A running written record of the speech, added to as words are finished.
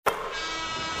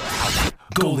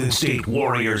Golden State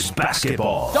Warriors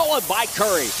basketball. Stolen by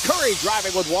Curry. Curry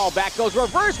driving with wall back, goes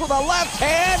reverse with a left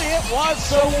hand. It was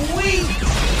sweet.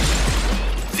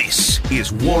 This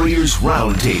is Warriors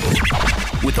Roundtable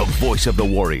with the voice of the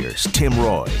Warriors, Tim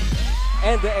Roy.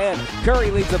 End to end.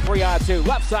 Curry leads a 3-on-2.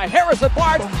 Left side, Harrison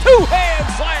Barnes, two-hand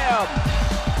slam.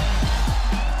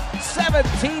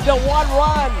 17-1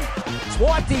 run.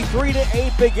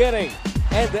 23-8 beginning.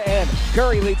 End to end.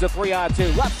 Curry leads a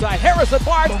 3-on-2. Left side, Harrison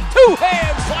Barnes,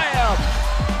 two-hand slam.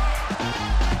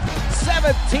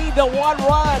 17-1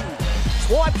 run.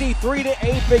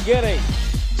 23-8 beginning.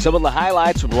 Some of the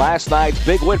highlights from last night's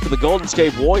big win for the Golden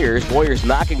State Warriors. Warriors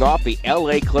knocking off the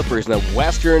LA Clippers in a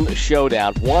Western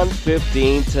showdown,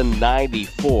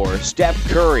 115-94. Steph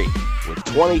Curry with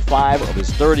 25 of his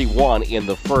 31 in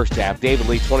the first half. David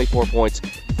Lee, 24 points,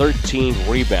 13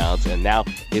 rebounds, and now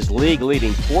his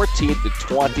league-leading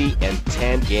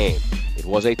 14-20-10 game. It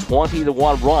was a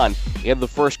 20-1 run in the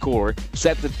first quarter,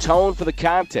 set the tone for the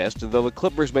contest, and though the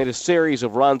Clippers made a series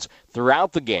of runs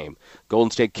throughout the game,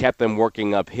 Golden State kept them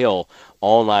working uphill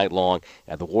all night long,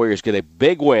 and the Warriors get a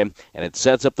big win, and it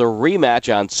sets up the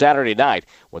rematch on Saturday night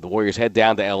when the Warriors head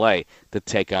down to L.A. to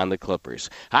take on the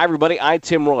Clippers. Hi, everybody. I'm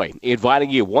Tim Roy,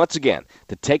 inviting you once again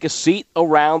to take a seat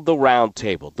around the round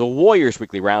table, the Warriors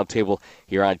Weekly Roundtable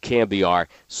here on KMBR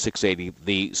 680,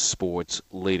 the sports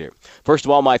leader. First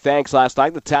of all, my thanks last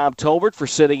night to Tom Tolbert for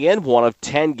sitting in one of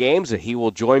 10 games that he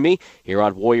will join me here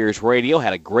on Warriors Radio.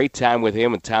 Had a great time with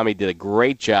him, and Tommy did a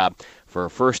great job. For our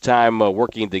first time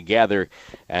working together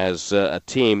as a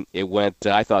team, it went,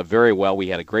 I thought, very well. We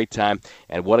had a great time,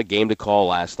 and what a game to call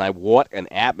last night. What an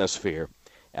atmosphere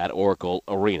at Oracle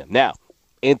Arena. Now,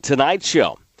 in tonight's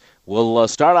show, we'll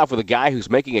start off with a guy who's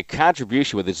making a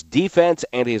contribution with his defense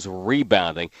and his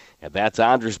rebounding, and that's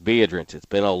Andris Biedrins. It's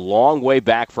been a long way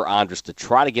back for Andris to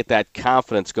try to get that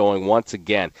confidence going once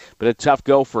again, but a tough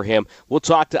go for him. We'll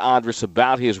talk to Andris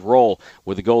about his role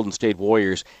with the Golden State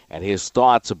Warriors and his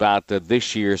thoughts about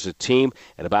this year's team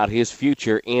and about his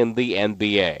future in the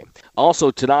NBA. Also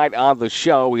tonight on the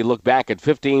show, we look back at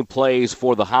 15 plays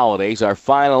for the holidays, our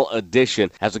final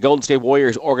edition, as the Golden State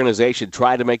Warriors organization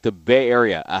tried to make the Bay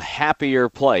Area a happier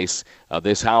place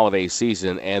this holiday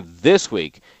season. And this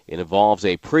week, it involves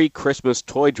a pre-Christmas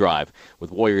toy drive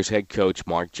with Warriors head coach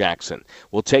Mark Jackson.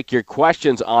 We'll take your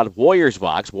questions on Warriors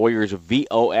Vox, Warriors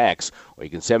VOX, or you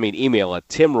can send me an email at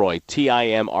timroye,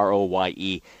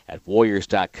 TIMROYE, at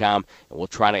warriors.com, and we'll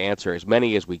try to answer as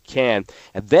many as we can.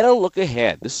 And then a look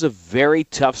ahead. This is a very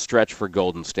tough stretch for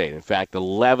Golden State. In fact,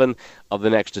 11 of the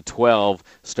next 12,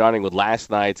 starting with last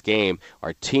night's game,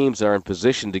 are teams that are in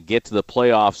position to get to the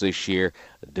playoffs this year.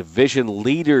 Division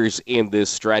leaders in this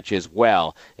stretch as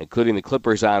well, including the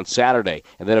Clippers on Saturday.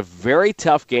 And then a very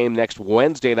tough game next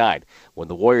Wednesday night when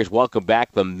the Warriors welcome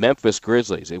back the Memphis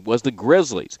Grizzlies. It was the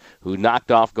Grizzlies who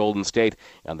knocked off Golden State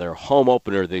on their home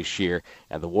opener this year,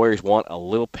 and the Warriors want a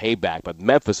little payback. But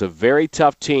Memphis, a very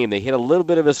tough team. They hit a little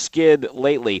bit of a skid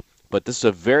lately, but this is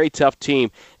a very tough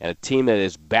team and a team that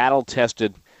is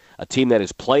battle-tested, a team that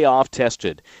is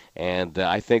playoff-tested, and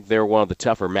I think they're one of the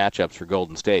tougher matchups for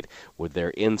Golden State with their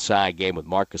inside game with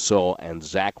Marc Gasol and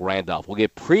Zach Randolph. We'll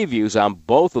get previews on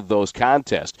both of those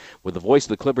contests with the voice of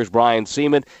the Clippers, Brian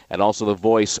Sieman, and also the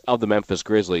voice of the Memphis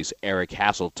Grizzlies, Eric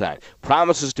Hasseltine.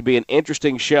 Promises to be an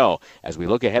interesting show as we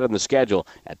look ahead on the schedule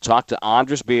and talk to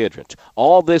Andris Biedrins.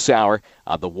 All this hour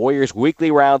on the Warriors Weekly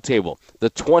Roundtable, the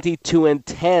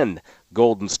 22-10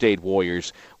 Golden State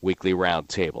Warriors Weekly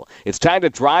Roundtable. It's time to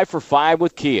drive for 5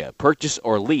 with Kia. Purchase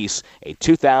or lease a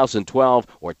 2012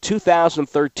 or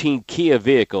 2013 Kia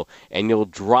vehicle, and you'll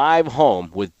drive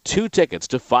home with 2 tickets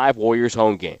to 5 Warriors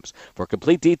home games. For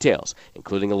complete details,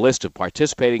 including a list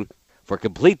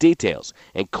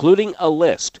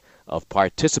of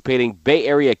participating Bay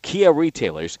Area Kia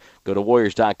retailers, go to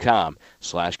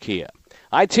warriors.com/Kia.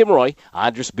 I'm Tim Roy.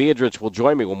 Andris Biedrins will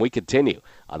join me when we continue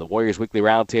on the Warriors Weekly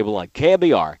Roundtable on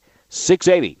KMBR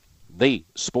 680, the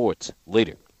sports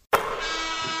leader.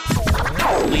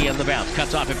 Lee in the bounce,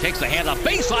 cuts off him, takes the hand off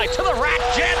baseline to the rack,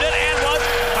 jammed it, and was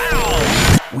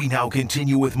fouled. We now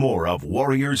continue with more of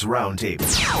Warriors Roundtable.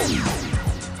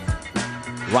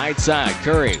 Right side,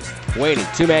 Curry waiting,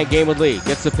 two-man game with Lee.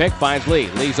 Gets the pick, finds Lee.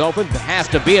 Lee's open, pass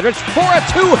to Biedrins for a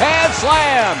two-hand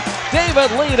slam.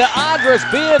 David Lee to Andris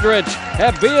Biedrins,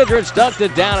 and Biedrins dunked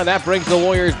it down, and that brings the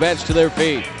Warriors bench to their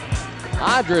feet.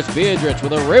 Andris Biedrins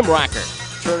with a rim rocker.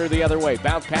 Turner the other way,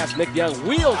 bounce past Nick Young,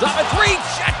 wheels up, it's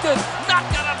rejected,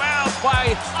 knocked out of bounds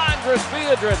by Andris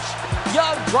Biedrins.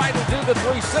 Young tried to do the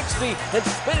 360 and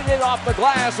spinning it off the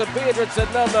glass, and Biedrins said,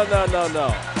 no.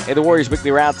 Hey, the Warriors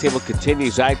Weekly Roundtable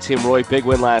continues. I'm Tim Roy. Big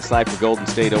win last night for Golden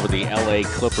State over the LA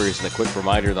Clippers. And a quick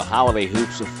reminder, the Holiday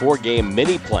Hoops 4-game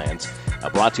mini plans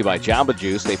brought to you by Jamba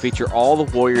Juice. They feature all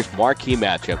the Warriors' marquee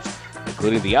matchups,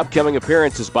 including the upcoming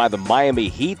appearances by the Miami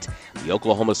Heat, the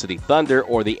Oklahoma City Thunder,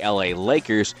 or the LA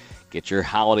Lakers. Get your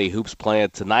Holiday Hoops plan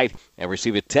tonight and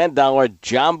receive a $10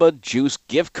 Jamba Juice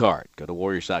gift card. Go to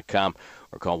Warriors.com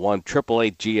or call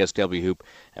 1-888-GSW-HOOP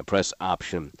and press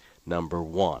option number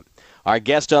 1. Our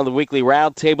guest on the weekly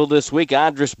roundtable this week,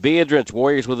 Andris Biedrins.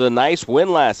 Warriors with a nice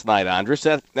win last night,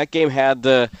 Andris. That game had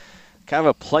kind of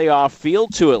a playoff feel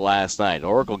to it last night.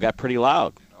 Oracle got pretty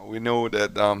loud. We knew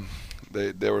that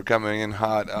they were coming in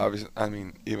hot. Obviously, I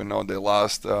mean, even though they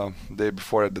lost the day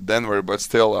before at the Denver, but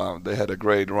still they had a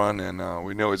great run, and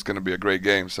we knew it's going to be a great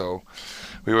game. So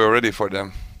we were ready for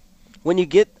them. When you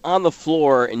get on the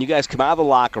floor and you guys come out of the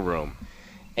locker room,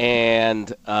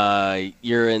 and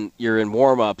you're in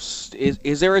warm-ups,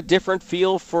 is there a different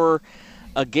feel for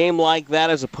a game like that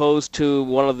as opposed to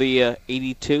one of the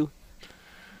 82?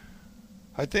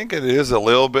 I think it is a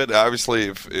little bit. Obviously,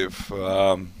 if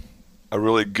a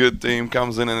really good team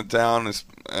comes in the town,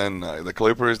 and the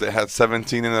Clippers, they had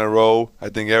 17 in a row, I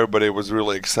think everybody was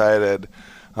really excited.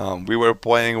 We were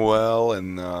playing well,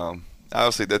 and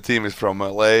obviously the team is from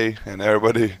LA, and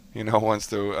everybody wants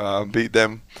to beat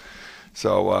them.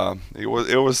 So it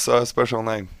was a special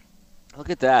night. Look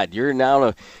at that! You're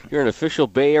an official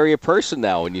Bay Area person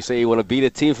now. When you say you want to beat a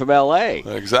team from LA,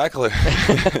 exactly.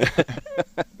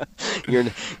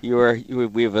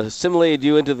 We've assimilated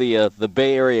you into the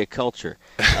Bay Area culture.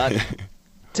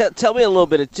 Tell me a little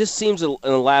bit. It just seems in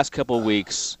the last couple of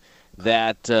weeks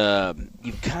that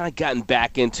you've kind of gotten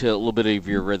back into a little bit of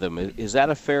your rhythm. Is that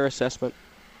a fair assessment?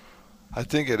 I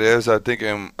think it is. I think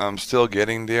I'm still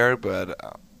getting there,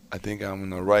 but I think I'm on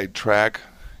the right track,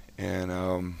 and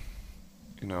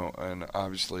and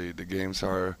obviously the games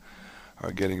are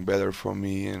getting better for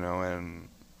me, and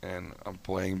I'm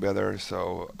playing better,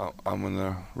 so I'm in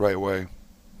the right way.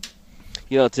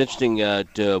 It's interesting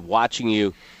watching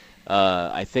you.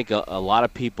 I think a lot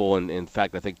of people, and in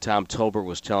fact, I think Tom Tolbert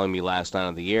was telling me last night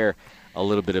on the air a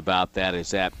little bit about that.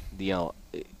 Is that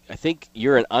I think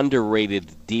you're an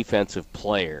underrated defensive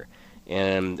player.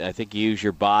 And I think you use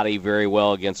your body very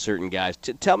well against certain guys.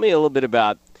 Tell me a little bit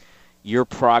about your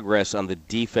progress on the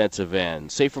defensive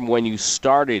end. Say from when you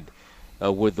started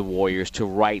with the Warriors to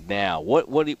right now.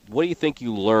 What do you think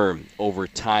you learn over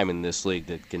time in this league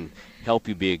that can help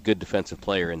you be a good defensive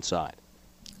player inside?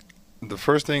 The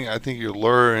first thing I think you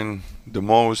learn the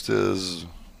most is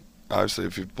obviously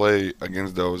if you play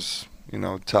against those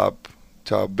top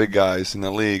big guys in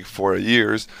the league for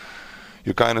years.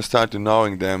 You kind of start to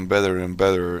knowing them better and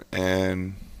better,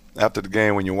 and after the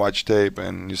game when you watch tape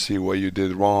and you see what you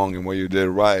did wrong and what you did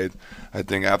right, I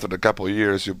think after the couple of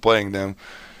years you're playing them,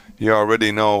 you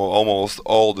already know almost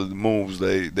all the moves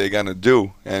they're gonna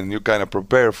do, and you kind of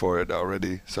prepare for it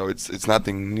already. So it's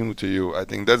nothing new to you. I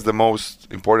think that's the most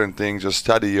important thing. Just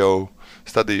study your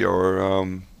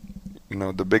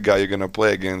the big guy you're gonna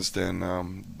play against, and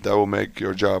that will make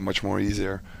your job much more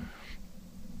easier.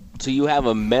 So you have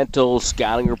a mental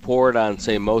scouting report on,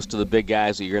 say, most of the big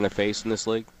guys that you're going to face in this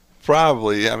league?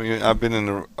 Probably. I mean, I've been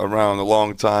around a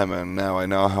long time, and now I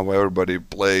know how everybody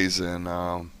plays, and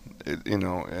and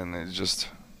it just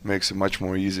makes it much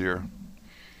more easier.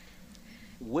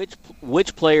 Which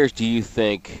players do you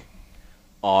think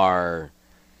are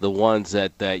the ones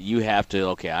that you have to?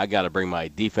 Okay, I got to bring my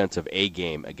defensive A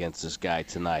game against this guy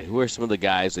tonight. Who are some of the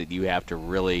guys that you have to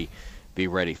really be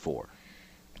ready for?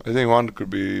 I think one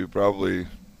could be probably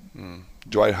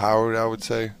Dwight Howard, I would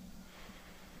say.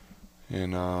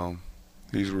 And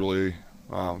he's really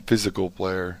physical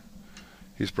player.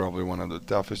 He's probably one of the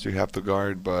toughest you have to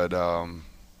guard. But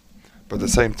the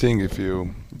same thing, if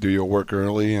you do your work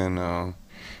early and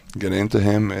get into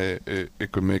him,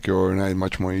 it could make your night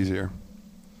much more easier.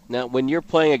 Now, when you're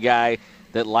playing a guy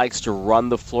that likes to run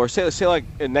the floor, say like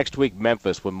next week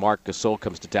Memphis when Marc Gasol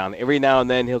comes to town, every now and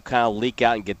then he'll kind of leak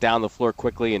out and get down the floor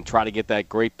quickly and try to get that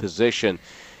great position.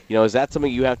 Is that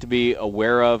something you have to be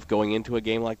aware of going into a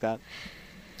game like that?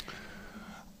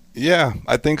 Yeah,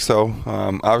 I think so.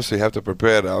 Obviously, you have to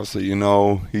prepare it. Obviously,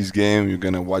 his game. You're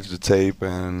going to watch the tape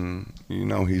and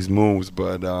his moves.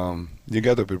 But you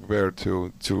got to be prepared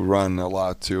to run a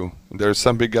lot, too. There's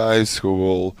some big guys who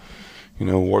will,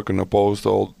 work in the post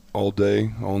all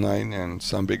day, all night. And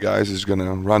some big guys is going to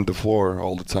run the floor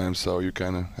all the time. So you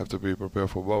kind of have to be prepared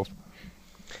for both.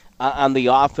 On the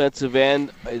offensive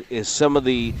end, is some of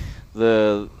the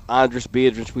Andris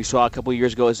Biedrins we saw a couple of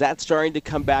years ago, is that starting to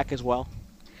come back as well?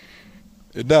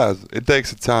 It does. It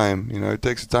takes a time. It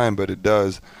takes a time, but it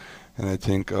does. and I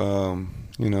think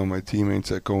my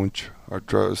teammates at coach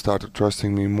are started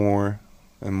trusting me more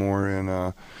and more,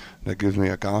 and that gives me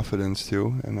a confidence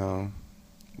too. And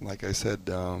like I said,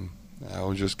 I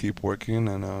will just keep working,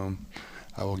 and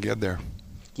I will get there.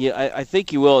 Yeah, I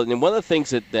think you will. And one of the things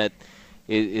that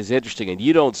is interesting, and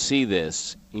you don't see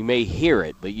this, you may hear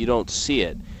it, but you don't see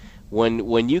it.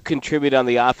 When you contribute on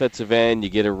the offensive end, you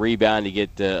get a rebound, you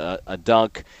get a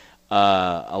dunk.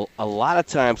 A lot of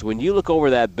times when you look over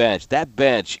that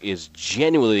bench is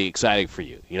genuinely exciting for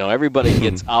you. You know, everybody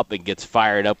gets up and gets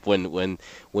fired up when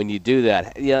you do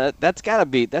that. Yeah, that's gotta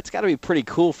be pretty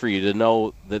cool for you to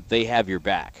know that they have your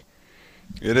back.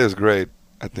 It is great.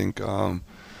 I think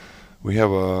we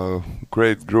have a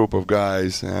great group of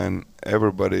guys, and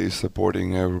everybody is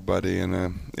supporting everybody,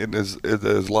 and it is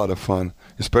a lot of fun,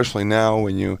 especially now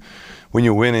when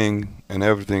you're winning and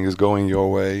everything is going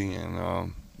your way,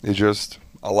 and it's just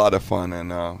a lot of fun,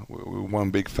 and we're one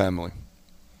big family.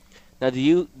 Now, do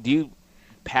you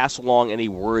pass along any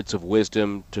words of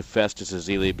wisdom to Festus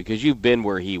Ezeli, because you've been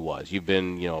where he was? You've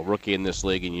been a rookie in this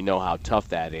league, and you know how tough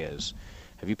that is.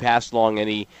 Have you passed along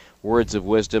any words of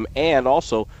wisdom? And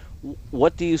also,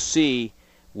 what do you see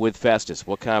with Festus?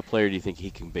 What kind of player do you think he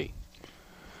can be?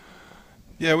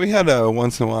 Yeah, we had a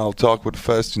once in a while talk with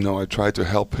Fest. I tried to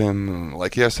help him.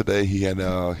 Like yesterday, he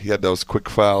had those quick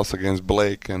fouls against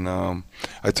Blake, and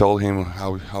I told him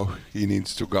how he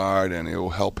needs to guard, and it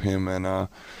will help him. And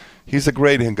he's a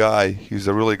great guy. He's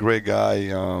a really great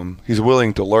guy. He's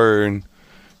willing to learn.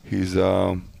 He's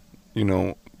coming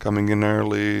in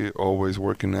early, always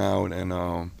working out, and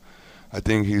I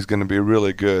think he's going to be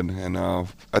really good. And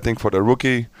I think for the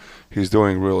rookie, he's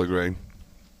doing really great.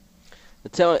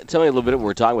 Tell me a little bit.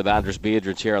 We're talking with Andris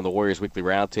Biedrins here on the Warriors Weekly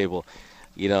Roundtable.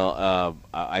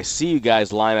 I see you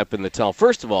guys line up in the tunnel.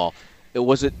 First of all,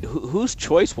 whose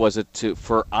choice was it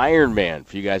for Iron Man,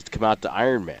 for you guys to come out to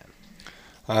Iron Man?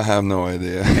 I have no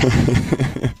idea.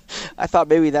 I thought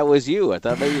maybe that was you. I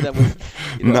thought maybe that was.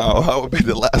 No, I would be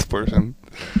the last person.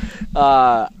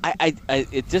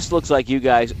 It just looks like you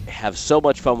guys have so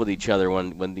much fun with each other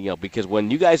because when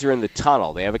you guys are in the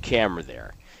tunnel, they have a camera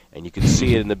there, and you can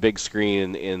see it in the big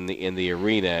screen in the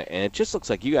arena, and it just looks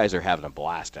like you guys are having a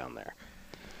blast down there.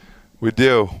 We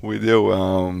do.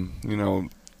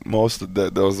 Most of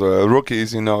those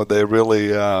rookies, they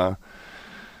really are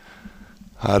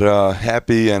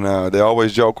happy, and they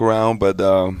always joke around, but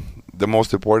the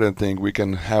most important thing, we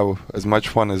can have as much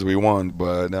fun as we want,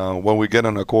 but when we get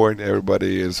on the court,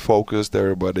 everybody is focused,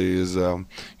 everybody is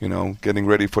getting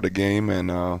ready for the game,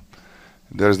 and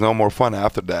there's no more fun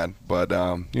after that. But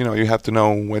you have to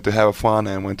know when to have fun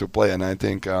and when to play, and I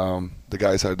think the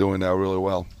guys are doing that really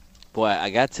well. Boy,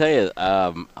 I got to tell you,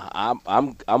 I'm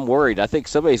worried. I think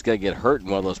somebody's going to get hurt in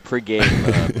one of those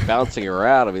pregame bouncing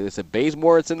around. I mean, is it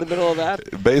Bazemore that's in the middle of that?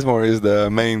 Bazemore is the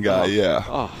main guy, yeah.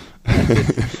 Oh.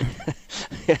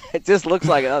 It just looks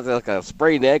like a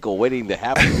sprained ankle waiting to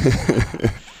happen.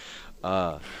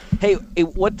 Hey,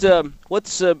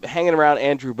 what's hanging around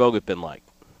Andrew Bogut been like?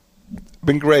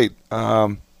 Been great.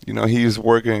 He's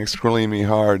working extremely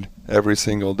hard every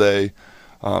single day.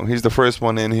 He's the first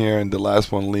one in here and the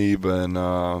last one leave, and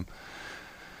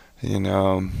he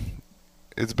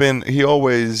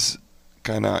always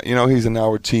kind of, he's in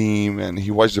our team, and he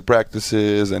watches the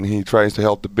practices, and he tries to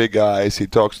help the big guys. He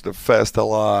talks to the Fest a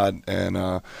lot,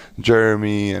 and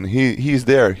Jeremy, and he's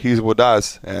there. He's with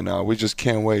us, and we just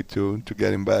can't wait to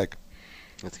get him back.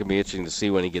 It's going to be interesting to see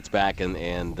when he gets back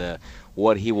and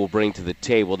what he will bring to the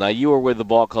table. Now, you were with the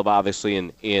ball club, obviously,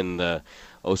 in the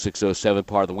 06-07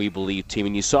 part of the We Believe team,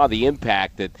 and you saw the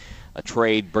impact that a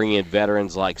trade bringing in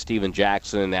veterans like Steven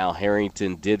Jackson and Al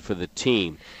Harrington did for the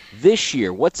team. This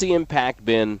year, what's the impact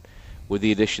been with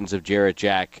the additions of Jarrett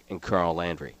Jack and Carl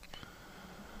Landry?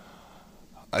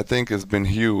 I think it's been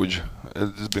huge.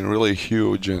 It's been really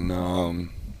huge, and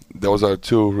those are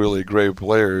two really great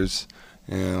players,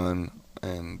 and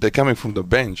they're coming from the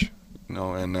bench,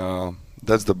 and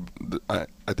that's I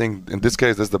think in this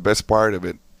case that's the best part of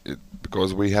it,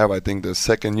 because we have, I think, the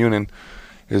second unit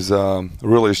is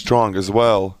really strong as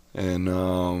well,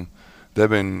 and they've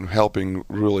been helping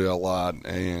really a lot,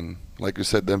 and like you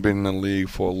said, they've been in the league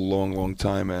for a long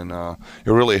time, and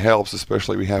it really helps,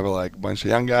 especially we have a bunch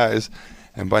of young guys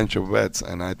and a bunch of vets,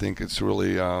 and I think it's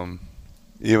really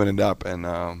evening it up,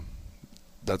 and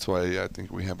that's why I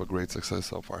think we have a great success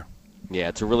so far. Yeah,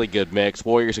 it's a really good mix.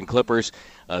 Warriors and Clippers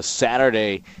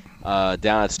Saturday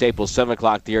down at Staples, 7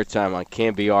 o'clock the time on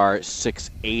KMBR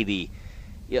 680.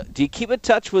 Yeah, do you keep in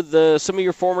touch with some of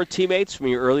your former teammates from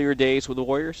your earlier days with the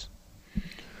Warriors?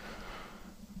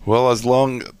 Well, as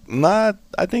long not,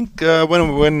 I think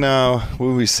when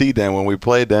we see them, when we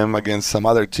play them against some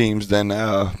other teams, then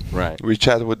Right. we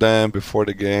chat with them before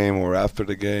the game or after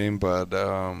the game. But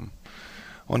on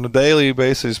a daily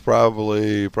basis,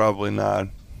 probably not.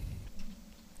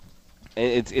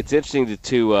 And it's interesting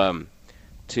to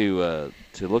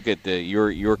look at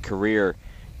your career,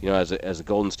 as a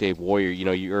Golden State Warrior.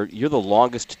 You're the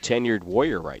longest tenured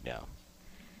Warrior right now,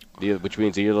 which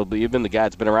means that you've been the guy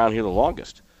that's been around here the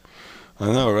longest.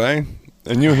 I know, right?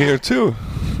 And you here too.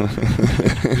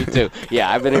 Me too. Yeah,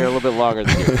 I've been here a little bit longer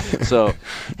than you. So,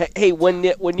 hey, when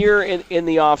you're in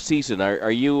the off season,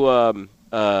 are you a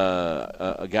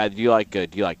guy? Do you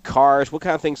like cars? What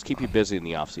kind of things keep you busy in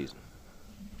the off season?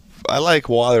 I like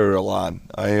water a lot.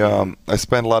 I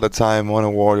spend a lot of time on the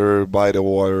water, by the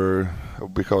water,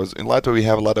 because in Latvia we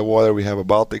have a lot of water. We have a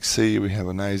Baltic Sea, we have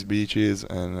nice beaches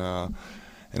and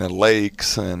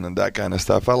lakes and that kind of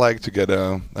stuff. I like to get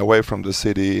away from the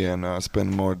city and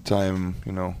spend more time,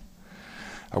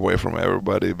 away from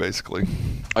everybody, basically.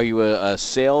 Are you a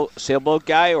sailboat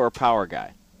guy or a power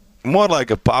guy? More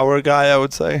like a power guy, I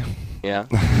would say. Yeah.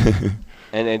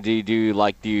 And do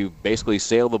you basically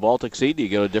sail the Baltic Sea? Do you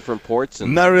go to different ports?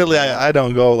 Not really. I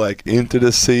don't go like into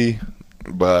the sea,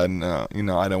 but I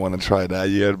don't want to try that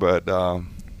yet. But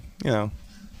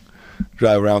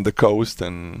drive around the coast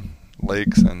and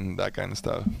lakes and that kind of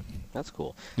stuff. That's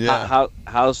cool. Yeah.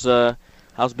 How's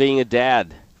being a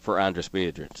dad for Andris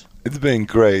Biedrins? It's been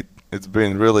great. It's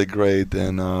been really great,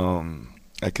 and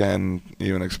I can't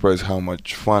even express how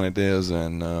much fun it is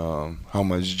and how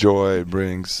much joy it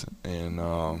brings. And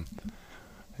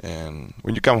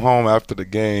when you come home after the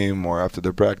game or after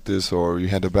the practice or you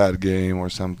had a bad game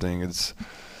or something, it's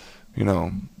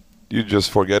you just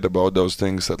forget about those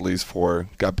things at least for a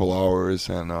couple hours,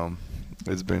 and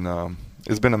it's been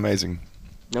amazing.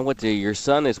 Now, your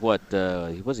son is what?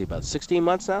 Was he about 16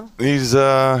 months now? He's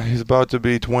about to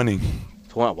be 20.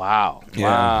 20. Wow.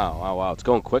 Yeah. Wow. It's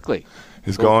going quickly.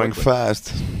 He's going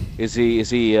fast. Is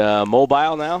he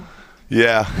mobile now?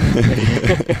 Yeah.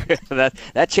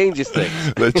 that changes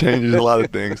things. That changes a lot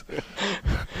of things.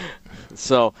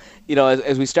 So,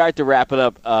 as we start to wrap it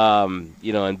up,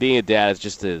 and being a dad is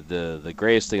just the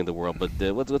greatest thing in the world. But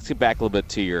let's get back a little bit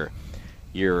to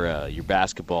your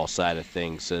basketball side of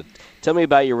things. Tell me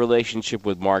about your relationship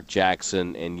with Mark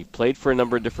Jackson, and you've played for a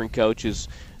number of different coaches.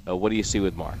 What do you see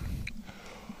with Mark?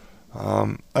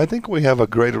 I think we have a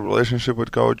great relationship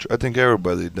with Coach. I think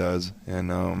everybody does,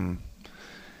 and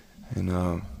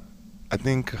I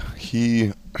think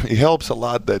he helps a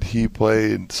lot that he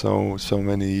played so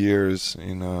many years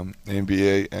in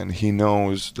NBA, and he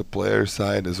knows the player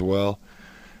side as well.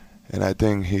 And I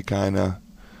think he kind of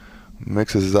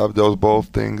mixes up those both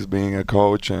things, being a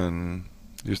coach and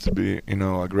used to be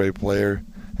a great player.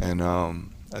 And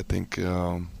I think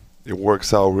it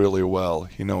works out really well.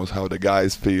 He knows how the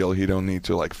guys feel. He don't need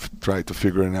to try to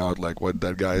figure it out what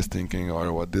that guy is thinking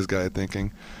or what this guy is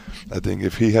thinking. I think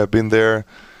if he had been there,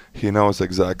 he knows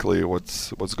exactly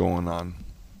what's going on.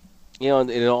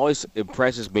 And it always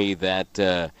impresses me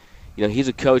that he's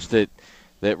a coach that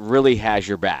really has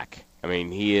your back. I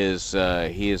mean, he's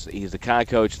the kind of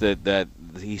coach that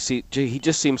he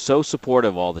just seems so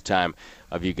supportive all the time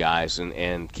of you guys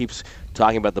and keeps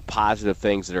talking about the positive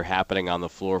things that are happening on the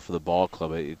floor for the ball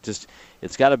club.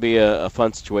 It's got to be a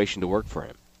fun situation to work for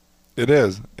him. It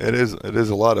is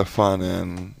a lot of fun,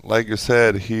 and like you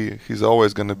said, he's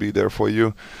always going to be there for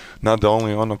you, not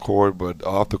only on the court but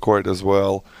off the court as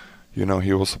well. He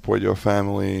will support your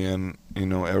family and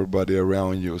everybody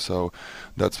around you. So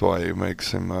that's why it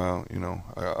makes him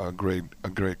a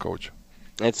great coach.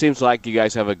 And it seems like you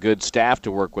guys have a good staff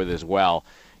to work with as well.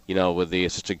 With the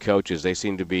assistant coaches, they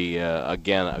seem to be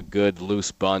again a good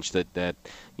loose bunch that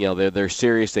they're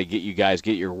serious. They get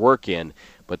your work in,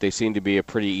 but they seem to be a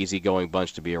pretty easygoing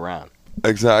bunch to be around.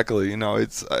 Exactly.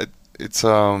 It's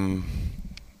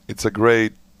a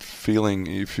great feeling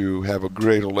if you have a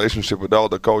great relationship with all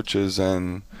the coaches,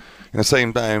 and at the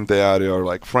same time they are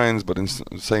your friends, but at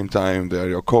the same time they are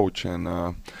your coach, and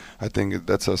I think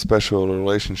that's a special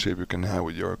relationship you can have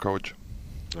with your coach.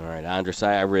 All right, Andris,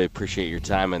 I really appreciate your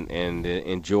time and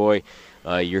enjoy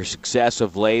your success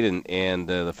of late, and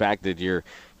the fact that your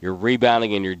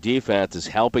rebounding and your defense is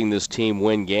helping this team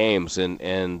win games,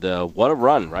 and what a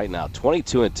run right now,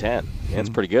 22-10. That's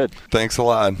pretty good. Thanks a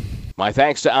lot. My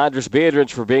thanks to Andris Biedrins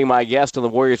for being my guest on the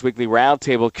Warriors Weekly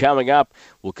Roundtable. Coming up,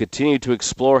 we'll continue to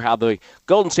explore how the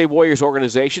Golden State Warriors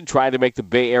organization trying to make the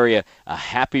Bay Area a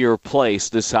happier place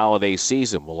this holiday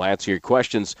season. We'll answer your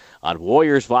questions on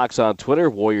Warriors Vox on Twitter,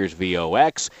 Warriors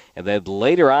VOX, and then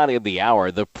later on in the hour,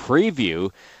 the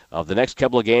preview of the next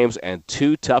couple of games, and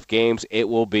 2 tough games it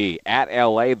will be. At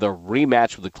L.A., the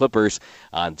rematch with the Clippers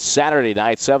on Saturday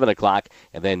night, 7 o'clock,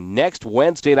 and then next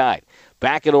Wednesday night,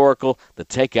 back at Oracle to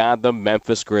take on the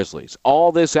Memphis Grizzlies.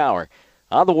 All this hour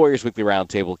on the Warriors Weekly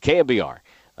Roundtable, KMBR,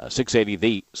 680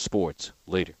 The Sports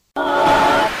Leader. Lee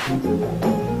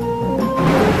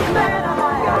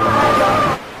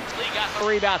got the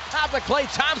rebound. Top of Klay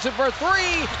Thompson for 3.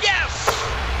 Yes!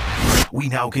 We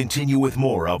now continue with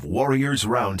more of Warriors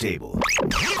Roundtable.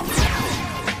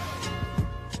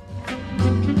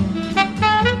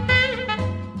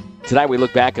 Tonight we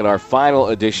look back at our final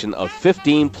edition of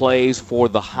 15 Plays for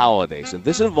the Holidays, and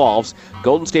this involves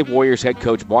Golden State Warriors head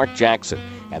coach Mark Jackson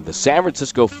and the San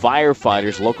Francisco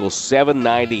Firefighters Local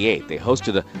 798. They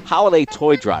hosted a holiday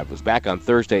toy drive. It was back on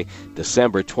Thursday,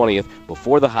 December 20th,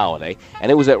 before the holiday,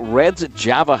 and it was at Red's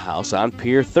Java House on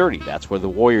Pier 30. That's where the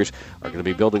Warriors are going to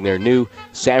be building their new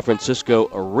San Francisco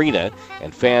arena,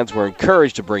 and fans were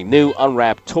encouraged to bring new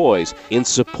unwrapped toys in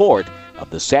support of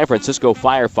the San Francisco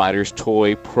Firefighters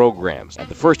toy programs. And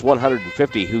the first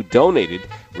 150 who donated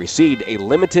received a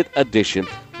limited edition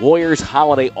Warriors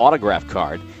holiday autograph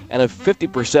card and a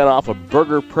 50% off a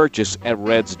burger purchase at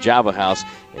Red's Java House.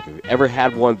 If you've ever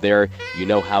had one there, you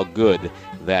know how good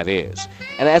that is.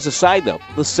 And as a side note,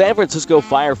 the San Francisco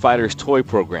Firefighters toy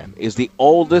program is the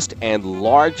oldest and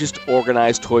largest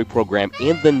organized toy program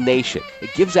in the nation.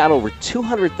 It gives out over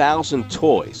 200,000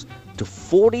 toys to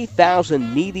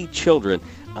 40,000 needy children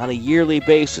on a yearly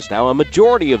basis. Now, a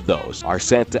majority of those are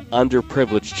sent to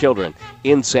underprivileged children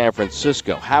in San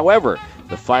Francisco. However,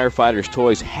 the firefighters'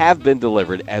 toys have been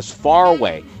delivered as far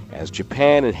away as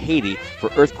Japan and Haiti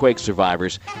for earthquake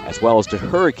survivors, as well as to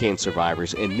hurricane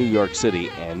survivors in New York City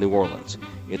and New Orleans.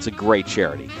 It's a great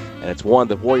charity, and it's one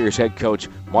that Warriors head coach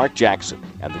Mark Jackson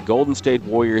and the Golden State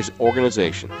Warriors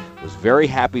organization was very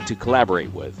happy to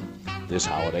collaborate with this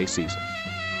holiday season.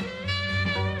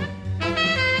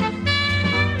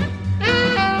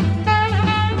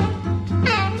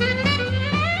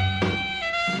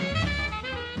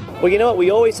 Well, you know what? We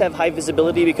always have high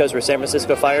visibility because we're San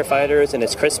Francisco firefighters and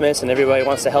it's Christmas and everybody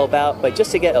wants to help out. But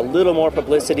just to get a little more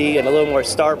publicity and a little more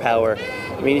star power,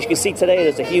 I mean, you can see today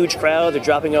there's a huge crowd. They're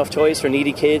dropping off toys for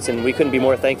needy kids, and we couldn't be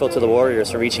more thankful to the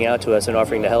Warriors for reaching out to us and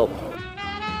offering to help.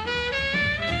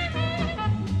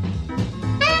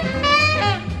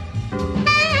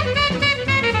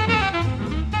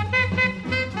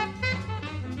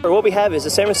 What we have is the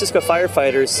San Francisco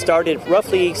firefighters started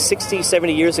roughly 60,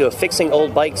 70 years ago fixing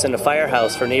old bikes in a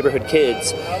firehouse for neighborhood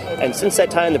kids. And since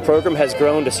that time, the program has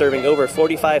grown to serving over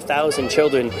 45,000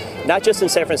 children, not just in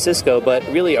San Francisco, but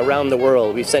really around the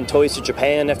world. We've sent toys to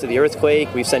Japan after the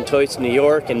earthquake. We've sent toys to New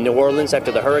York and New Orleans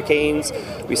after the hurricanes.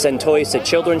 We send toys to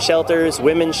children's shelters,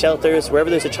 women's shelters. Wherever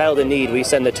there's a child in need, we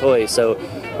send the toys. So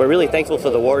we're really thankful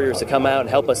for the Warriors to come out and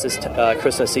help us this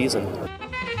Christmas season.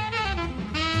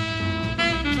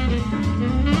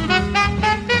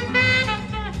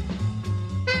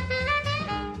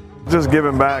 Just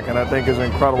giving back, and I think it's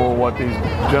incredible what these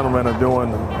gentlemen are doing,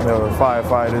 the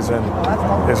firefighters,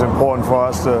 and it's important for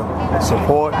us to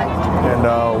support, and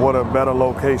what a better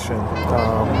location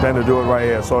than to do it right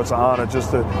here. So it's an honor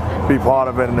just to be part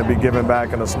of it and to be giving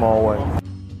back in a small way.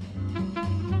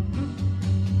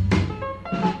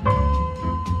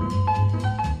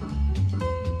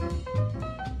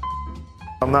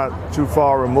 I'm not too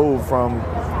far removed from,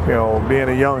 being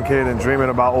a young kid and dreaming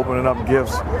about opening up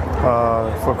gifts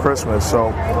for Christmas. So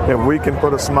if we can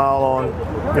put a smile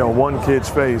on, one kid's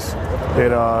face,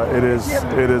 it is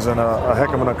a heck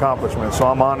of an accomplishment. So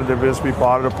I'm honored to just be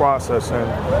part of the process,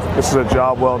 and this is a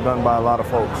job well done by a lot of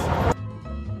folks.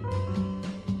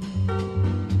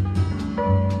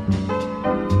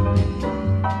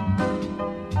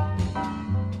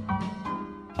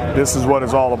 This is what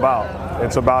it's all about.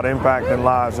 It's about impacting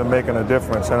lives and making a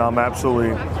difference, and I'm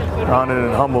absolutely honored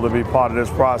and humbled to be part of this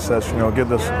process. Give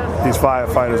these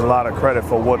firefighters a lot of credit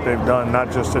for what they've done,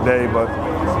 not just today, but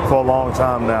for a long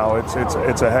time now. It's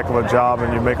a heck of a job,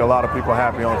 and you make a lot of people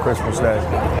happy on Christmas Day.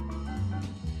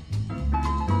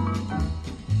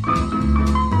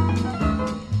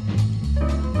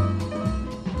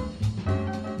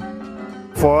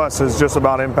 For us, it's just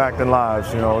about impacting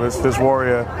lives. This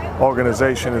Warrior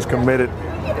organization is committed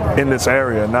in this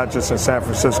area, not just in San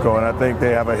Francisco, and I think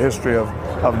they have a history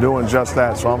of doing just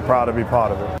that, so I'm proud to be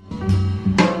part of it.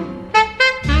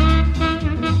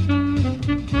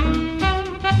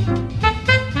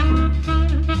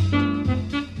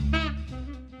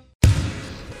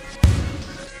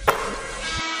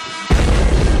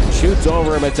 Shoots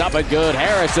over him, it's up and good.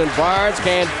 Harrison Barnes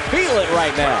can feel it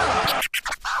right now.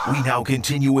 We now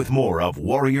continue with more of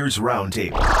Warriors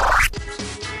Roundtable.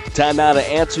 Time now to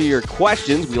answer your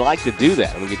questions. We like to do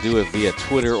that, and we can do it via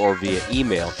Twitter or via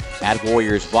email at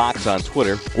WarriorsVox on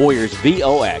Twitter,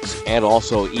 WarriorsVox, and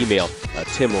also email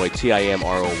Timroy,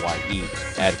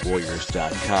 Timroye, at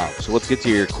Warriors.com. So let's get to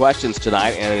your questions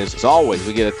tonight, and as always,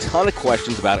 we get a ton of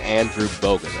questions about Andrew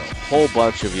Bogut. A whole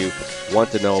bunch of you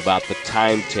want to know about the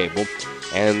timetable,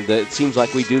 and it seems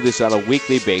like we do this on a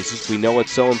weekly basis. We know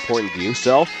it's so important to you,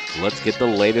 so let's get the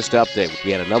latest update.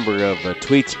 We had a number of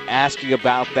tweets asking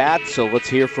about that, so let's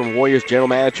hear from Warriors General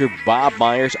Manager Bob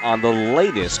Myers on the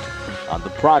latest on the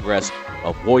progress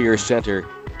of Warriors center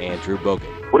Andrew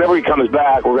Bogut. Whenever he comes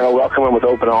back, we're going to welcome him with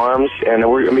open arms, and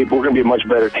we're going to be a much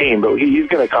better team, but he's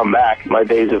going to come back. My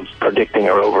days of predicting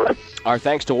are over. Our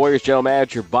thanks to Warriors General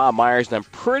Manager Bob Myers, and I'm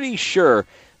pretty sure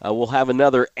we'll have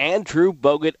another Andrew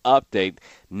Bogut update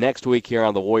next week here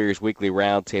on the Warriors Weekly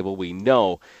Roundtable. We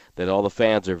know that all the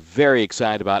fans are very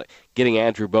excited about getting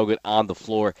Andrew Bogut on the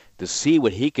floor to see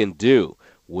what he can do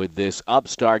with this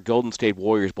upstart Golden State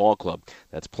Warriors ball club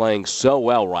that's playing so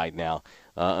well right now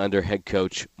under head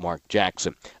coach Mark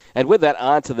Jackson. And with that,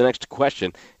 on to the next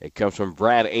question. It comes from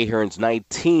Brad Ahearns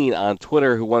 19 on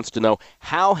Twitter, who wants to know,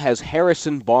 how has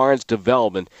Harrison Barnes'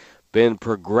 development been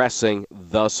progressing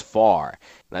thus far?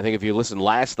 And I think if you listened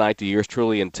last night to yours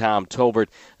truly and Tom Tolbert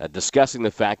discussing the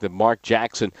fact that Mark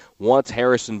Jackson wants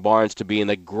Harrison Barnes to be an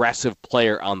aggressive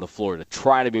player on the floor, to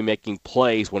try to be making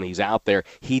plays when he's out there.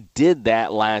 He did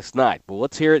that last night. But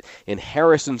let's hear it in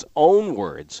Harrison's own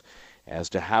words as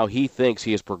to how he thinks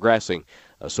he is progressing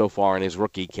so far in his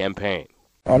rookie campaign.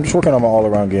 I'm just working on my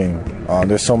all-around game.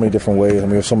 There's so many different ways.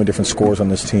 We have so many different scores on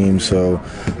this team. So,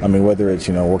 whether it's,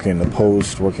 working in the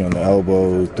post, working on the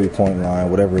elbow, three-point line,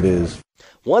 whatever it is.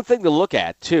 One thing to look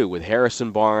at, too, with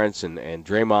Harrison Barnes and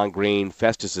Draymond Green,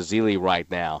 Festus Ezeli right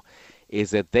now,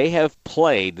 is that they have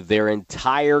played their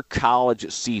entire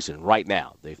college season right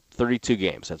now. They've 32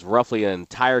 games. That's roughly an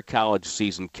entire college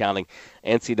season, counting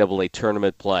NCAA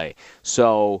tournament play.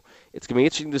 So it's going to be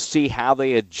interesting to see how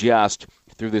they adjust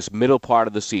through this middle part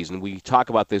of the season. We talk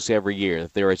about this every year,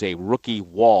 that there is a rookie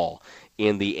wall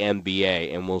in the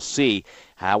NBA, and we'll see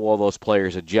how well those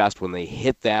players adjust when they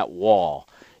hit that wall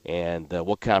and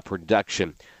what kind of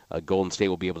production Golden State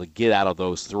will be able to get out of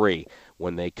those three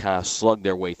when they kind of slug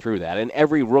their way through that. And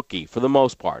every rookie, for the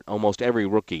most part, almost every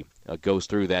rookie goes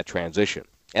through that transition.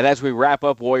 And as we wrap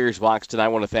up Warriors Vox tonight, I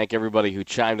want to thank everybody who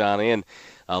chimed on in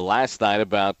last night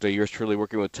about yours truly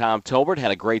working with Tom Tolbert.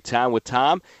 Had a great time with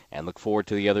Tom and look forward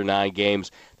to the other 9 games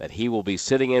that he will be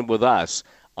sitting in with us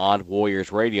on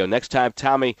Warriors Radio. Next time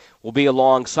Tommy will be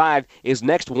alongside is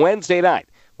next Wednesday night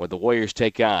when the Warriors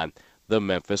take on the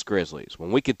Memphis Grizzlies.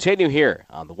 When we continue here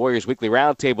on the Warriors Weekly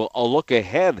Roundtable, a look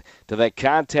ahead to that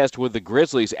contest with the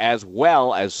Grizzlies as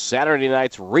well as Saturday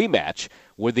night's rematch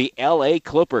with the L.A.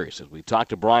 Clippers, as we talk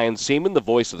to Brian Sieman, the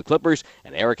voice of the Clippers,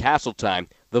 and Eric Hasseltine,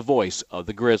 the voice of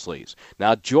the Grizzlies.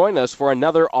 Now join us for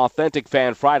another Authentic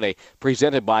Fan Friday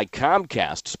presented by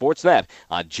Comcast Sportsnet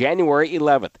on January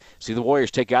 11th. See the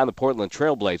Warriors take on the Portland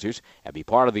Trail Blazers and be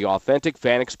part of the Authentic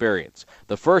Fan experience.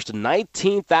 The first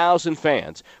 19,000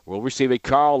 fans will receive a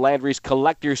Carl Landry's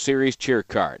Collector Series cheer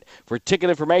card. For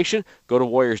ticket information, go to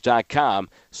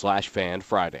Warriors.com/Fan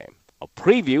Friday. A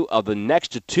preview of the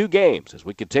next 2 games as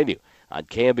we continue on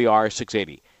KMBR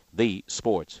 680, the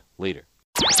sports leader.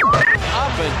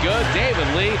 Up and good. David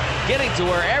Lee getting to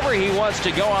wherever he wants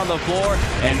to go on the floor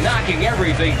and knocking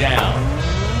everything down.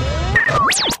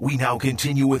 We now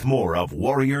continue with more of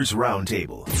Warriors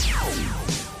Roundtable.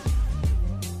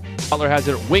 Butler has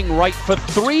it wing right for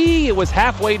 3. It was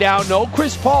halfway down. No,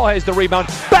 Chris Paul has the rebound.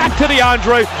 Back to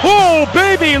DeAndre. Oh,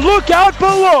 baby, look out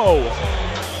below.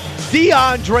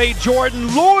 DeAndre Jordan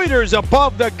loiters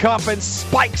above the cup and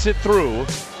spikes it through.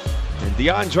 And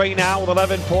DeAndre now with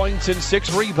 11 points and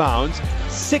 6 rebounds.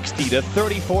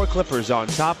 60-34 Clippers on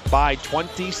top by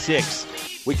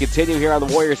 26. We continue here on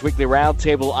the Warriors Weekly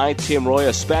Roundtable. I'm Tim Roy.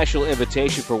 A special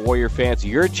invitation for Warrior fans.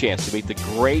 Your chance to meet the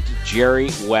great Jerry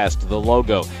West, the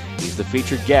logo. He's the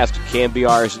featured guest at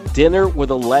KMBR's Dinner with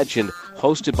a Legend,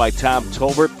 hosted by Tom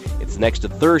Tolbert. It's next to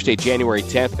Thursday, January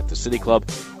 10th at the City Club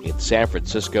in San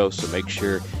Francisco. So make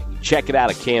sure you check it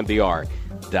out at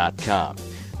KMBR.com.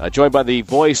 Joined by the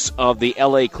voice of the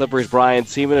L.A. Clippers, Brian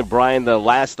Sieman. And Brian, the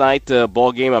last night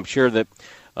ball game, I'm sure that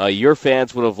your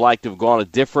fans would have liked to have gone a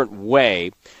different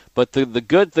way. But the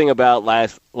good thing about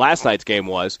last night's game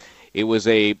was it was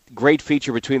a great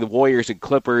feature between the Warriors and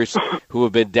Clippers, who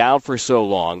have been down for so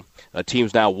long.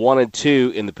 Teams now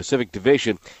 1-2 in the Pacific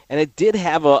Division, and it did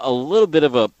have a little bit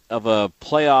of a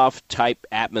playoff type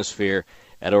atmosphere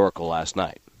at Oracle last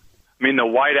night. I mean, the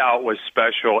whiteout was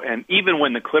special, and even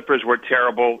when the Clippers were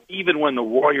terrible, even when the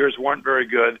Warriors weren't very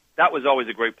good, that was always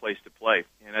a great place to play.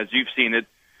 And as you've seen it,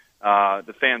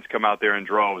 the fans come out there in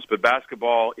droves. But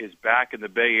basketball is back in the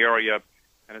Bay Area,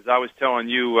 and as I was telling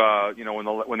you,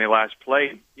 when they last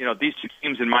played, these two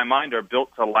teams in my mind are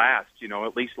built to last.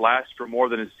 At least last for more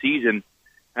than a season.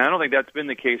 And I don't think that's been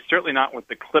the case. Certainly not with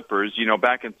the Clippers.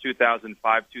 Back in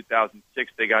 2005,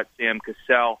 2006, they got Sam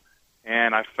Cassell.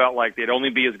 And I felt like they'd only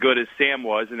be as good as Sam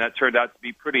was, and that turned out to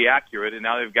be pretty accurate. And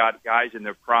now they've got guys in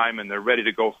their prime, and they're ready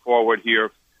to go forward here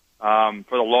for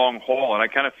the long haul. And I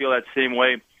kind of feel that same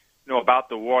way, about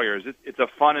the Warriors. It's a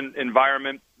fun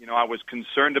environment. I was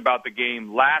concerned about the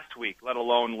game last week, let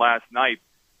alone last night,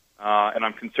 and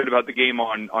I'm concerned about the game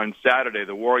on Saturday.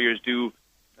 The Warriors do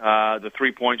the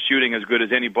three-point shooting as good as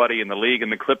anybody in the league,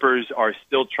 and the Clippers are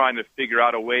still trying to figure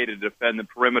out a way to defend the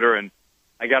perimeter. And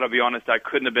I got to be honest, I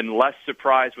couldn't have been less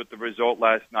surprised with the result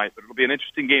last night. But it'll be an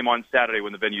interesting game on Saturday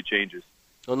when the venue changes.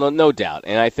 Well, no doubt.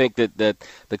 And I think that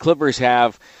the Clippers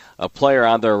have a player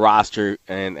on their roster,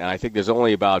 and I think there's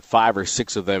only about 5 or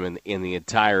 6 of them in the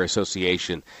entire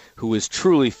association who is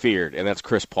truly feared, and that's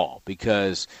Chris Paul,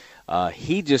 because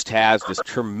he just has this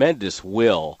tremendous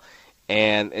will.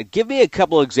 And give me a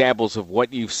couple examples of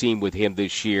what you've seen with him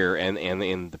this year and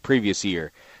in the previous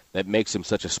year that makes him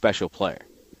such a special player.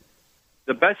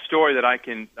 The best story that I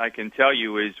can tell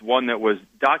you is one that was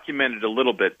documented a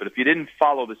little bit, but if you didn't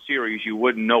follow the series, you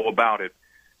wouldn't know about it.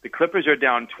 The Clippers are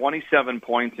down 27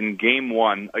 points in Game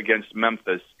 1 against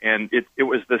Memphis, and it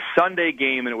was the Sunday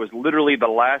game, and it was literally the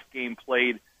last game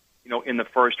played, in the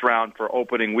first round for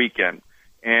opening weekend.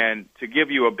 And to give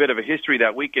you a bit of a history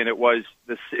that weekend, it was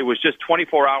just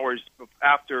 24 hours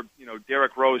after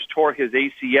Derrick Rose tore his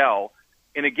ACL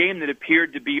in a game that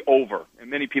appeared to be over. And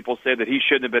many people say that he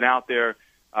shouldn't have been out there.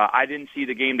 I didn't see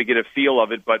the game to get a feel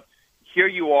of it, but here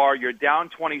you are, you're down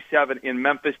 27 in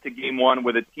Memphis to Game 1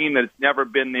 with a team that's never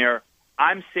been there.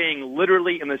 I'm saying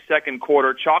literally in the second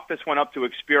quarter, chalk this one up to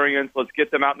experience. Let's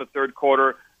get them out in the third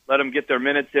quarter, let them get their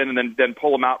minutes in, and then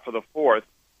pull them out for the fourth.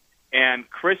 And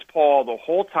Chris Paul, the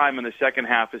whole time in the second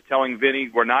half, is telling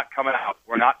Vinny, we're not coming out.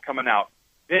 We're not coming out.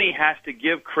 Vinny has to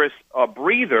give Chris a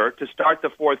breather to start the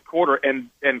fourth quarter,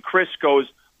 and Chris goes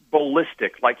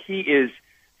ballistic. Like, he is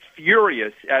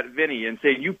furious at Vinny and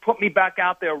saying, you put me back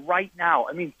out there right now.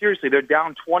 I mean, seriously, they're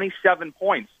down 27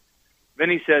 points.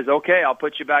 Vinny says, okay, I'll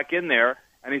put you back in there.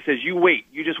 And he says, you wait.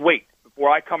 You just wait. Before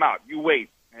I come out, you wait.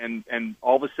 And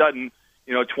all of a sudden,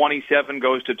 27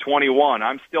 goes to 21.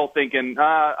 I'm still thinking,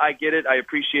 I get it. I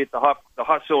appreciate the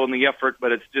hustle and the effort,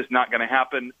 but it's just not going to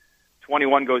happen.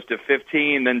 21 goes to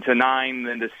 15, then to 9,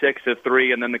 then to 6, to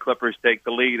 3, and then the Clippers take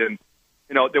the lead. And,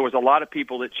 there was a lot of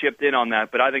people that chipped in on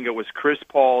that, but I think it was Chris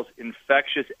Paul's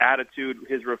infectious attitude,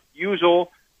 his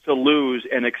refusal to lose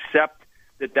and accept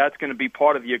that that's going to be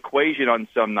part of the equation on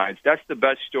some nights. That's the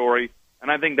best story,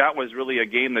 and I think that was really a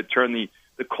game that turned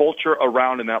the culture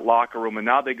around in that locker room, and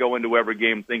now they go into every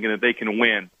game thinking that they can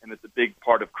win, and it's a big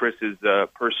part of Chris's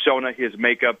persona, his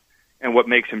makeup, and what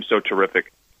makes him so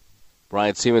terrific.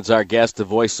 Brian Sieman's our guest, the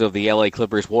voice of the L.A.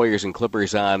 Clippers, Warriors, and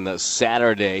Clippers on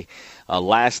Saturday.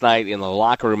 Last night in the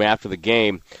locker room after the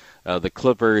game, the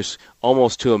Clippers,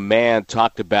 almost to a man,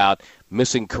 talked about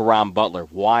missing Caron Butler.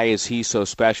 Why is he so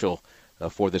special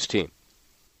for this team?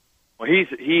 Well, he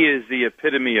is the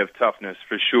epitome of toughness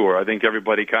for sure. I think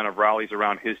everybody kind of rallies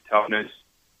around his toughness.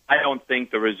 I don't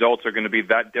think the results are going to be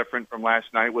that different from last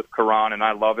night with Caron, and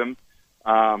I love him.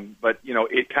 But,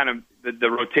 it kind of,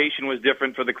 the rotation was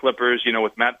different for the Clippers,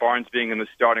 with Matt Barnes being in the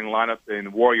starting lineup,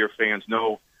 and Warrior fans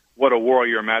know what a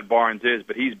warrior Matt Barnes is,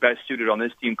 but he's best suited on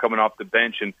this team coming off the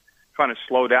bench and trying to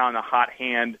slow down a hot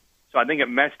hand. So I think it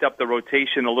messed up the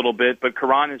rotation a little bit, but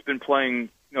Caron has been playing,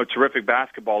 terrific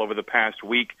basketball over the past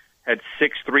week, had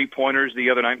 6 3-pointers the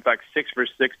other night, in fact, 6 for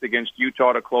 6 against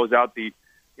Utah to close out the,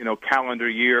 calendar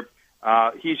year.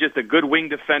 He's just a good wing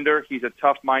defender. He's a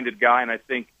tough-minded guy, and I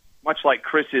think much like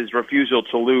Chris's refusal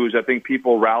to lose, I think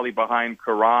people rally behind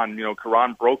Caron.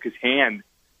 Caron broke his hand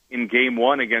in Game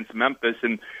 1 against Memphis,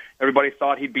 and everybody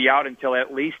thought he'd be out until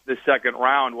at least the second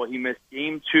round. Well, he missed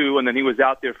Game 2, and then he was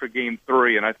out there for Game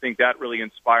 3, and I think that really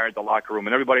inspired the locker room,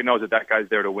 and everybody knows that guy's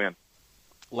there to win.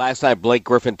 Last night, Blake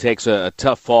Griffin takes a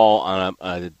tough fall on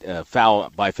a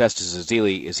foul by Festus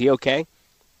Ezeli. Is he okay?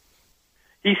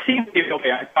 He seemed to be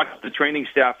okay. I talked to the training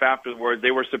staff afterward.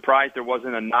 They were surprised there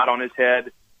wasn't a knot on his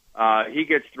head. He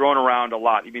gets thrown around a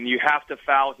lot. I mean, you have to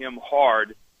foul him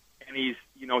hard, and he's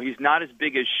not as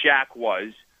big as Shaq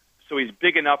was, so he's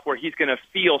big enough where he's going to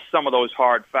feel some of those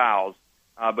hard fouls.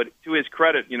 But to his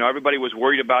credit, everybody was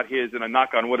worried about his, and I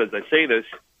knock on wood as I say this,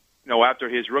 after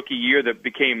his rookie year that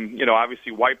became,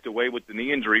 obviously wiped away with the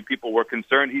knee injury, people were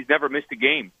concerned. He's never missed a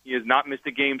game. He has not missed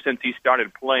a game since he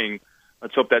started playing.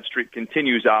 Let's hope that streak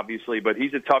continues, obviously, but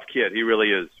he's a tough kid. He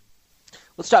really is.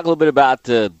 Let's talk a little bit about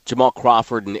Jamal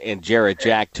Crawford and Jarrett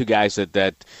Jack, two guys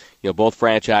that both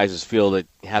franchises feel that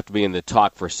have to be in the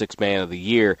talk for Sixth Man of the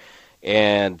Year.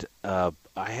 And I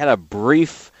had a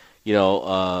brief,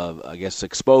 I guess,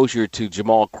 exposure to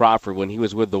Jamal Crawford when he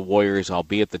was with the Warriors,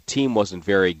 albeit the team wasn't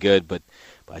very good. But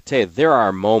I tell you, there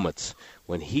are moments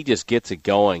when he just gets it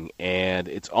going, and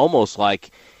it's almost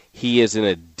like he is in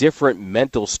a different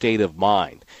mental state of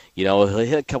mind. He'll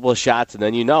hit a couple of shots, and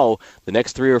then the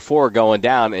next 3 or 4 are going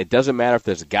down. And it doesn't matter if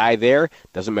there's a guy there.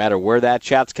 It doesn't matter where that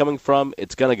shot's coming from.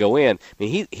 It's going to go in. I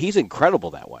mean, he's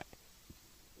incredible that way.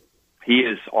 He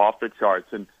is off the charts.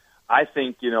 And I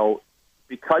think,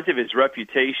 because of his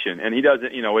reputation, and he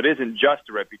doesn't, it isn't just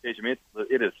a reputation. I mean,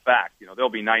 it is fact. There'll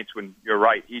be nights when you're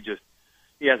right.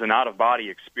 He has an out-of-body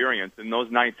experience, and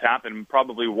those nights happen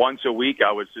probably once a week,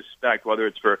 I would suspect, whether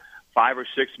it's for 5 or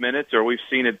 6 minutes, or we've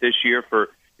seen it this year for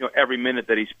every minute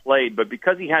that he's played. But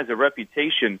because he has a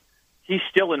reputation, he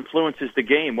still influences the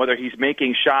game, whether he's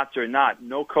making shots or not.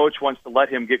 No coach wants to let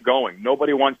him get going.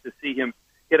 Nobody wants to see him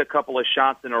hit a couple of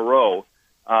shots in a row,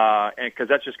 and because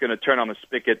that's just going to turn on the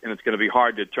spigot, and it's going to be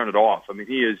hard to turn it off. I mean,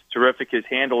 he is terrific. His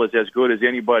handle is as good as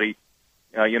anybody,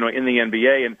 in the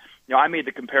NBA. And I made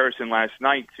the comparison last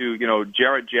night to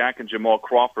Jarrett Jack and Jamal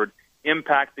Crawford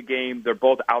impact the game. They're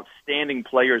both outstanding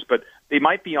players, but they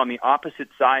might be on the opposite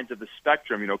sides of the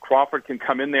spectrum. Crawford can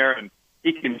come in there and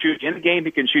he can shoot you in a game,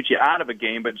 he can shoot you out of a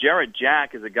game, but Jarrett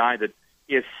Jack is a guy that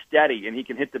is steady, and he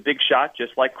can hit the big shot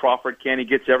just like Crawford can. He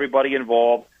gets everybody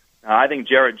involved. I think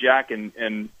Jarrett Jack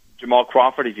and Jamal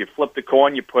Crawford, if you flip the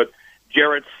coin, you put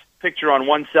Jarrett's picture on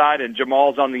one side and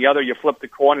Jamal's on the other, you flip the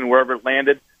coin, and wherever it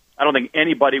landed, I don't think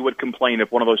anybody would complain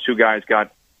if one of those two guys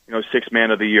got Sixth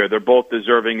Man of the Year. They're both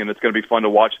deserving, and it's going to be fun to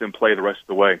watch them play the rest of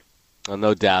the way. Oh,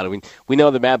 no doubt. I mean, we know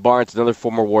that Matt Barnes is another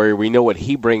former Warrior. We know what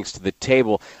he brings to the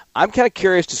table. I'm kind of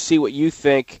curious to see what you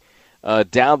think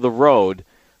down the road,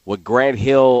 what Grant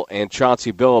Hill and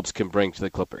Chauncey Billups can bring to the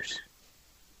Clippers.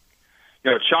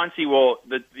 Chauncey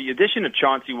the addition of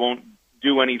Chauncey won't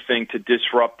do anything to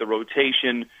disrupt the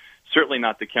rotation, certainly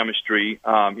not the chemistry.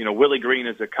 Willie Green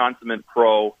is a consummate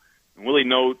pro. Willie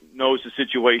knows the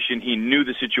situation. He knew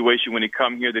the situation when he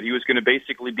come here, that he was going to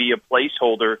basically be a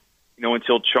placeholder,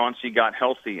 until Chauncey got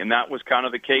healthy. And that was kind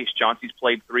of the case. Chauncey's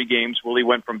played 3 games. Willie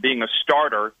went from being a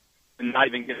starter and not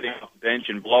even getting off the bench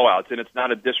in blowouts. And it's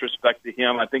not a disrespect to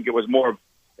him. I think it was more of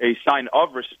a sign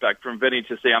of respect from Vinny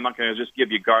to say, I'm not going to just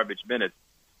give you garbage minutes.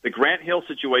 The Grant Hill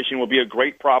situation will be a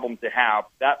great problem to have.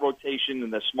 That rotation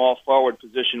in the small forward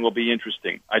position will be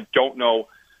interesting. I don't know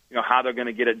how they're going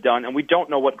to get it done, and we don't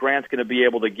know what Grant's going to be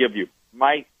able to give you.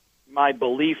 My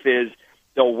belief is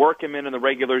they'll work him in the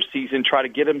regular season, try to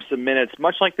get him some minutes,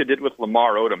 much like they did with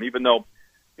Lamar Odom. Even though,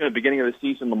 at the beginning of the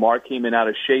season, Lamar came in out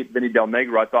of shape, Vinny Del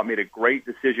Negro, I thought, made a great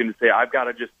decision to say, I've got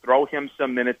to just throw him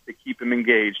some minutes to keep him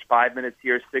engaged, 5 minutes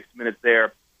here, 6 minutes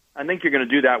there. I think you're going to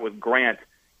do that with Grant.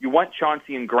 You want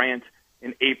Chauncey and Grant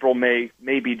in April, May,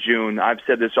 maybe June. I've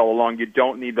said this all along. You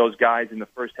don't need those guys in the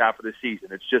first half of the season.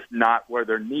 It's just not where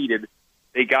they're needed.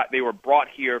 They were brought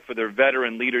here for their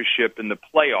veteran leadership in the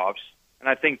playoffs, and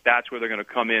I think that's where they're going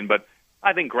to come in. But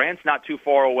I think Grant's not too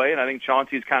far away, and I think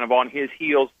Chauncey's kind of on his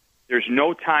heels. There's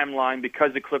no timeline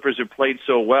because the Clippers have played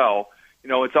so well.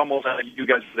 It's almost like you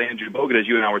guys with Andrew Bogut, as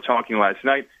you and I were talking last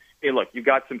night. Hey, look, you've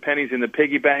got some pennies in the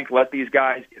piggy bank. Let these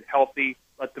guys get healthy.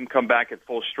 Let them come back at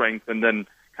full strength, and then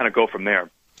kind of go from there.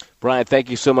 Brian, thank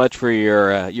you so much for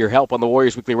your help on the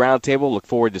Warriors Weekly Roundtable. Look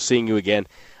forward to seeing you again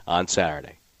on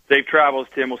Saturday. Safe travels,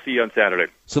 Tim. We'll see you on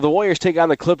Saturday. So the Warriors take on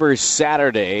the Clippers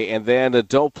Saturday, and then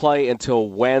don't play until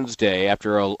Wednesday.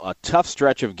 After a tough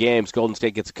stretch of games, Golden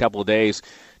State gets a couple of days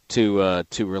to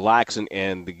relax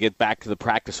and to get back to the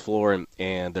practice floor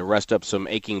and to rest up some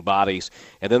aching bodies.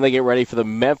 And then they get ready for the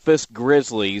Memphis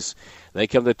Grizzlies. They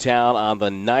come to town on the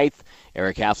 9th.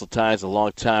 Eric Hasseltine's the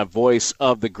longtime voice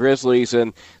of the Grizzlies,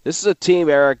 and this is a team,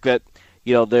 Eric, that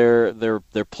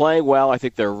they're playing well. I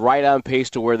think they're right on pace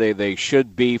to where they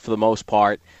should be for the most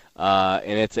part.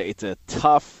 And it's a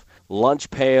tough lunch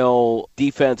pail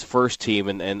defense first team,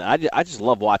 and I just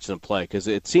love watching them play because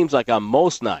it seems like on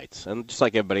most nights, and just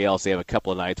like everybody else, they have a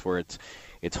couple of nights where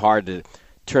it's hard to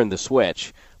turn the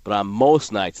switch. But on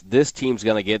most nights, this team's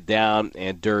going to get down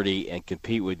and dirty and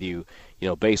compete with you,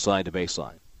 baseline to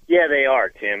baseline. Yeah, they are,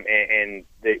 Tim, and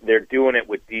they're doing it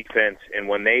with defense, and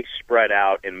when they spread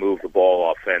out and move the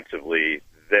ball offensively,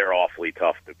 they're awfully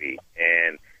tough to beat.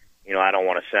 And I don't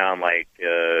want to sound like,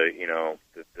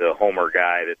 the homer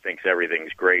guy that thinks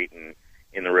everything's great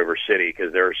in the River City,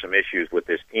 because there are some issues with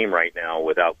this team right now,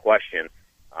 without question.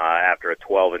 After a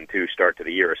 12-2 start to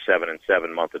the year, a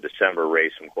 7-7 month of December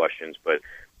raised some questions. But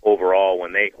overall,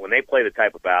 when they play the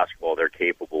type of basketball they're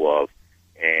capable of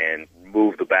and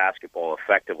move the basketball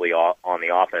effectively on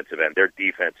the offensive end, their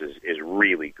defense is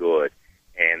really good,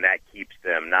 and that keeps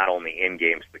them not only in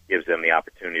games but gives them the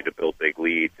opportunity to build big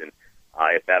leads. And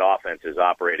if that offense is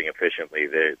operating efficiently,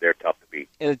 they're tough to beat.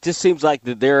 And it just seems like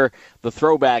that they're the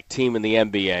throwback team in the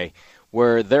NBA,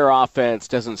 where their offense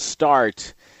doesn't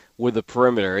start with the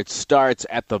perimeter. It starts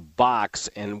at the box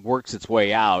and works its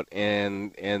way out,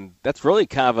 and that's really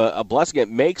kind of a blessing. It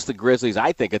makes the Grizzlies,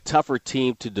 I think, a tougher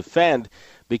team to defend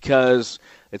because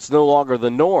it's no longer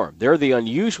the norm. They're the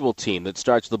unusual team that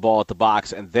starts the ball at the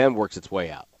box and then works its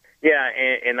way out. Yeah,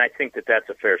 and I think that's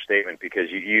a fair statement, because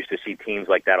you used to see teams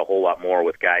like that a whole lot more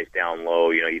with guys down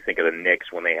low. You think of the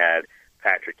Knicks when they had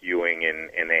Patrick Ewing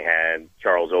and they had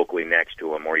Charles Oakley next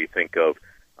to him, or you think of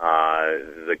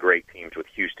the great teams with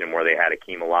Houston where they had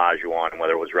Akeem Olajuwon,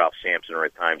 whether it was Ralph Sampson or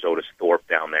at times Otis Thorpe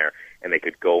down there, and they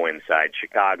could go inside.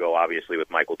 Chicago, obviously, with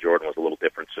Michael Jordan was a little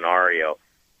different scenario.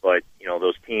 But,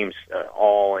 those teams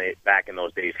all back in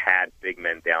those days had big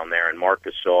men down there, and Marc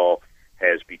Gasol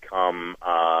has become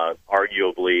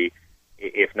arguably,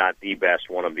 if not the best,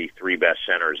 one of the three best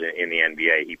centers in the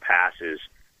NBA. He passes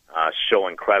so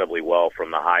incredibly well from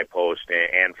the high post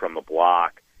and from the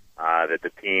block that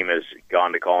the team has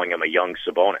gone to calling him a young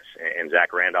Sabonis. And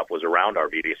Zach Randolph was around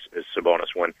Arvydas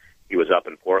Sabonis when he was up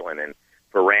in Portland. And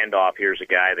for Randolph, here's a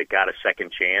guy that got a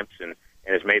second chance and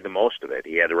has made the most of it.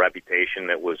 He had a reputation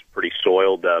that was pretty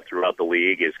soiled throughout the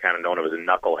league. Is kind of known as a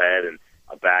knucklehead and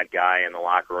a bad guy in the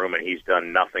locker room, and he's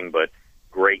done nothing but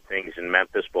great things in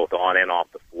Memphis, both on and off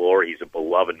the floor. He's a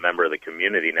beloved member of the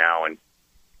community now, and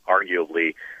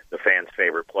arguably the fans'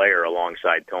 favorite player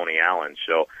alongside Tony Allen.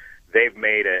 So they've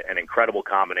made an incredible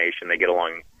combination. They get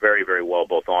along very, very well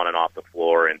both on and off the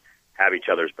floor and have each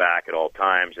other's back at all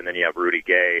times. And then you have Rudy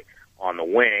Gay on the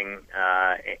wing.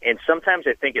 And sometimes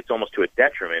I think it's almost to a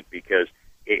detriment, because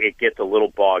it gets a little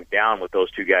bogged down with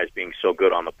those two guys being so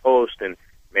good on the post, and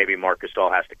maybe Marc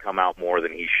Gasol has to come out more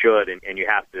than he should, and you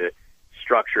have to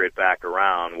structure it back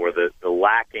around where the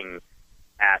lacking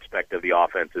aspect of the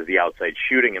offense is the outside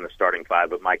shooting in the starting five,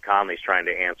 but Mike Conley's trying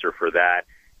to answer for that,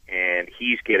 and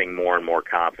he's getting more and more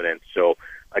confident. So,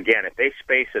 again, if they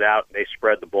space it out, they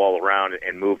spread the ball around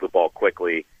and move the ball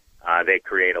quickly, they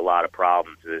create a lot of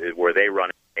problems where they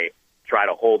try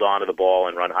to hold on to the ball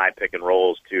and run high pick and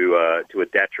rolls to a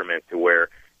detriment to where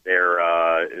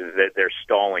they're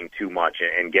stalling too much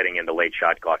and getting into late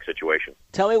shot clock situations.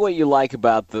 Tell me what you like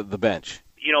about the bench.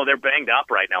 They're banged up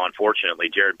right now, unfortunately.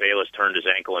 Jared Bayless turned his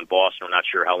ankle in Boston. We're not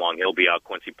sure how long he'll be out.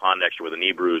 Quincy Pondexter with a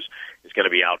knee bruise is going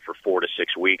to be out for 4 to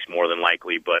 6 weeks, more than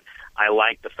likely. But I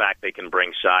like the fact they can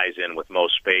bring size in with Mo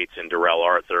Spates and Darrell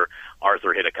Arthur.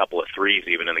 Arthur hit a couple of threes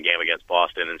even in the game against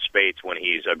Boston, and Spates, when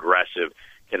he's aggressive,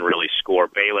 can really score.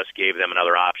 Bayless gave them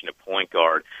another option at point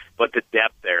guard, but the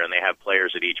depth there, and they have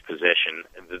players at each position.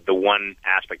 The one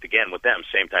aspect, again, with them,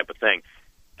 same type of thing,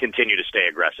 continue to stay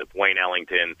aggressive. Wayne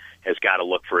Ellington has got to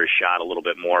look for his shot a little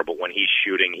bit more, but when he's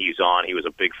shooting, he's on. He was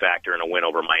a big factor in a win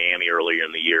over Miami earlier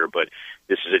in the year, but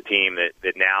this is a team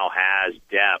that now has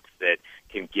depth that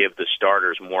can give the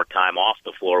starters more time off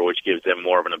the floor, which gives them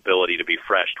more of an ability to be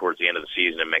fresh towards the end of the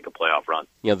season and make a playoff run.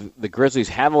 The Grizzlies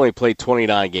have only played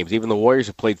 29 games. Even the Warriors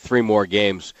have played 3 more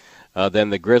games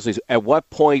than the Grizzlies. At what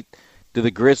point do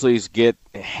the Grizzlies get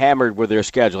hammered with their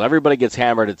schedule? Everybody gets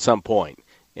hammered at some point.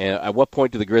 And at what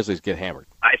point do the Grizzlies get hammered?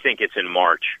 I think it's in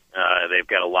March. They've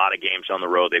got a lot of games on the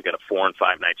road. They've got a 4- and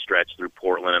 5-night stretch through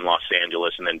Portland and Los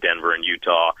Angeles, and then Denver and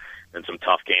Utah, and some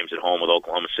tough games at home with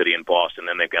Oklahoma City and Boston.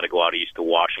 Then they've got to go out east to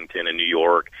Washington and New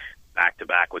York,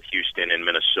 back-to-back with Houston and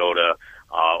Minnesota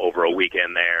over a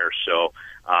weekend there. So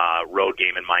road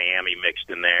game in Miami mixed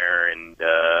in there, and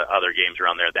other games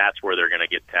around there. That's where they're going to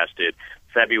get tested.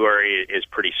 February is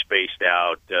pretty spaced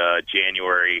out.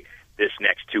 January, this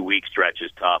next 2-week stretch is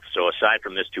tough. So aside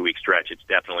from this 2-week stretch, it's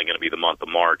definitely going to be the month of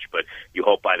March. But you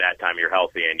hope by that time you're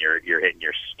healthy and you're hitting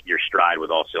your stride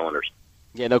with all cylinders.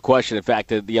 Yeah, no question. In fact,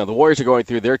 the Warriors are going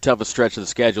through their toughest stretch of the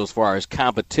schedule as far as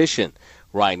competition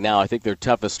right now. I think their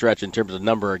toughest stretch in terms of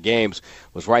number of games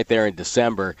was right there in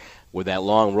December with that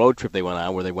long road trip they went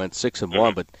on where they went 6-1.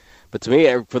 Mm-hmm. But to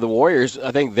me, for the Warriors,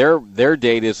 I think their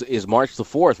date is March the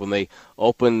 4th when they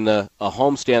open a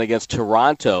homestand against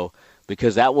Toronto,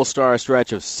 because that will start a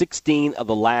stretch of 16 of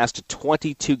the last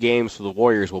 22 games for the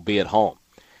Warriors will be at home.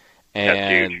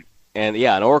 That's huge.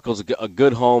 And Oracle's a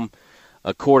good home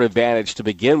a court advantage to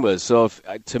begin with. So,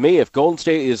 to me, if Golden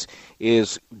State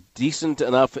is decent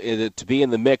enough to be in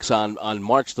the mix on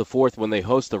March the 4th when they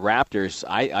host the Raptors,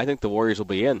 I think the Warriors will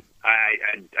be in.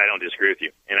 I don't disagree with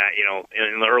you. And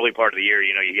in the early part of the year,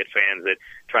 you get fans that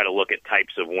try to look at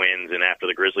types of wins. And after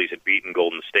the Grizzlies had beaten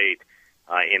Golden State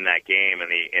in that game,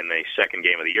 in the second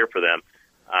game of the year for them,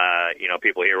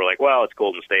 people here were like, well, it's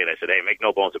Golden State. I said, hey, make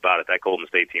no bones about it. That Golden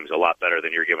State team's a lot better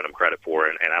than you're giving them credit for.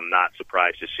 And I'm not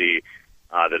surprised to see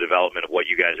the development of what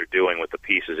you guys are doing with the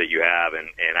pieces that you have. And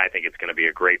I think it's going to be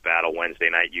a great battle Wednesday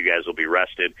night. You guys will be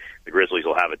rested. The Grizzlies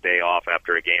will have a day off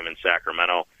after a game in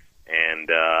Sacramento. And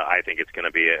I think it's going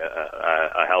to be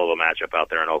a hell of a matchup out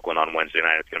there in Oakland on Wednesday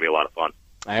night. It's going to be a lot of fun.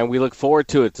 And we look forward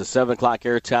to it. It's a 7 o'clock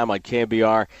airtime on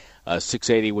KBR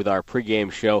 680 with our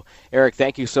pregame show. Eric,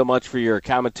 thank you so much for your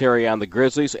commentary on the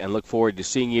Grizzlies, and look forward to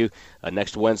seeing you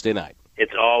next Wednesday night.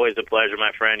 It's always a pleasure,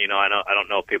 my friend. I don't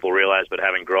know if people realize, but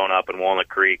having grown up in Walnut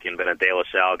Creek and been a De La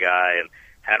Salle guy and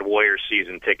had Warriors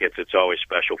season tickets, it's always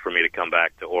special for me to come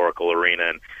back to Oracle Arena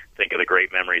and think of the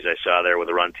great memories I saw there with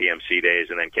the Run TMC days,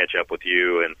 and then catch up with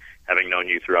you, and having known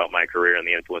you throughout my career and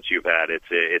the influence you've had.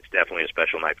 It's definitely a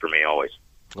special night for me always.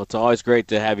 Well, it's always great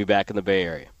to have you back in the Bay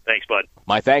Area. Thanks, bud.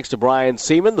 My thanks to Brian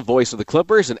Sieman, the voice of the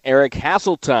Clippers, and Eric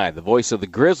Hasseltine, the voice of the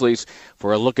Grizzlies,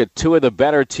 for a look at two of the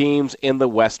better teams in the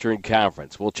Western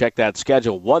Conference. We'll check that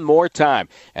schedule one more time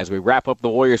as we wrap up the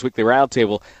Warriors Weekly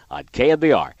Roundtable on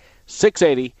KNBR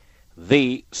 680,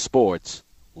 the sports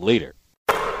leader.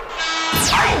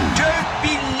 I don't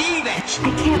believe it!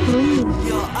 I can't believe it.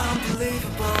 You're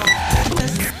unbelievable!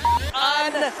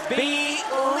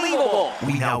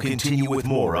 We now continue with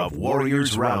more of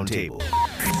Warriors Roundtable.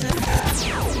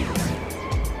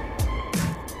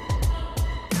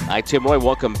 Hi, Tim Roy.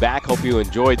 Welcome back. Hope you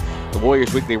enjoyed the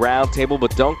Warriors Weekly Roundtable,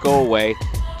 but don't go away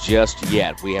just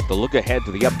yet. We have to look ahead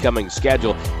to the upcoming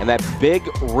schedule and that big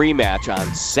rematch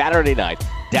on Saturday night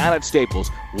down at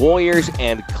Staples, Warriors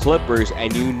and Clippers,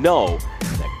 and you know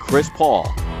that Chris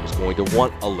Paul is going to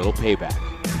want a little payback.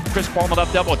 Chris Paul with up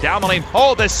double down the lane.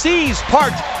 Oh, the seas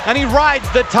part, and he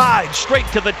rides the tide straight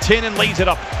to the tin and lays it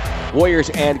up. Warriors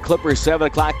and Clippers, 7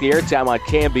 o'clock, the airtime on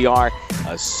KNBR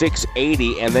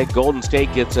 680, and then Golden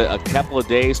State gets a couple of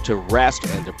days to rest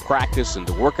and to practice and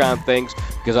to work on things,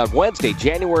 because on Wednesday,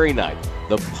 January 9th,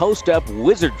 the post-up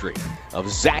wizardry of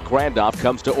Zach Randolph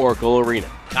comes to Oracle Arena.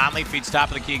 Conley feeds top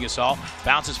of the key, Gasol,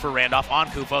 bounces for Randolph on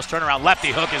Kufos, turnaround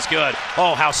lefty hook is good.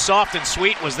 Oh, how soft and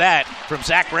sweet was that from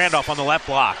Zach Randolph on the left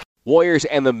block. Warriors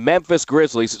and the Memphis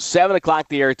Grizzlies, 7 o'clock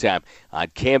the airtime on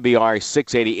KNBR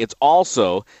 680. It's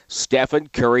also Stephen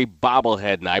Curry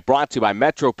bobblehead night, brought to you by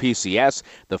Metro PCS.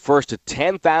 The first to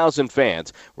 10,000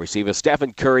 fans receive a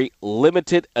Stephen Curry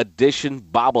limited edition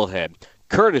bobblehead,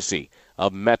 courtesy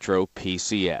of Metro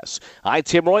PCS. Hi,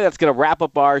 Tim Roy. That's going to wrap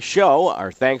up our show.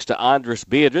 Our thanks to Andris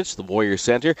Biedrins, the Warriors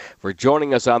Center, for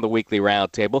joining us on the Weekly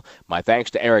Roundtable. My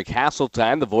thanks to Eric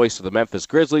Hasseltine, the voice of the Memphis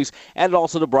Grizzlies, and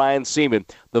also to Brian Sieman,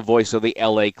 the voice of the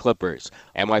LA Clippers.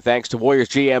 And my thanks to Warriors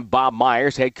GM Bob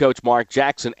Myers, head coach Mark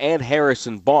Jackson, and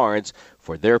Harrison Barnes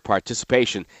for their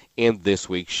participation in this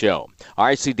week's show.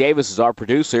 R.C. Davis is our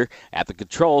producer. At the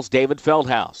controls, David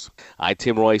Feldhaus. I'm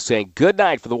Tim Roy saying good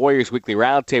night for the Warriors Weekly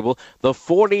Roundtable. The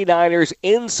 49ers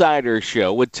Insider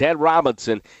Show with Ted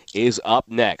Robinson is up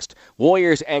next.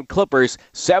 Warriors and Clippers,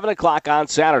 7 o'clock on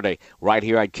Saturday, right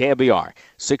here on KNBR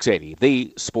 680,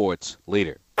 the sports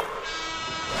leader.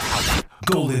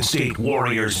 Golden State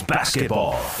Warriors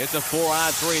basketball. It's a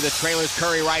 4-on-3. The trailer's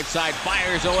Curry right side,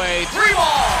 fires away. 3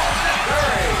 ball!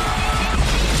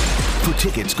 For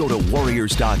tickets, go to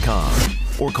Warriors.com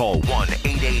or call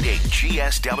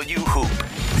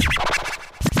 1-888-GSW-HOOP.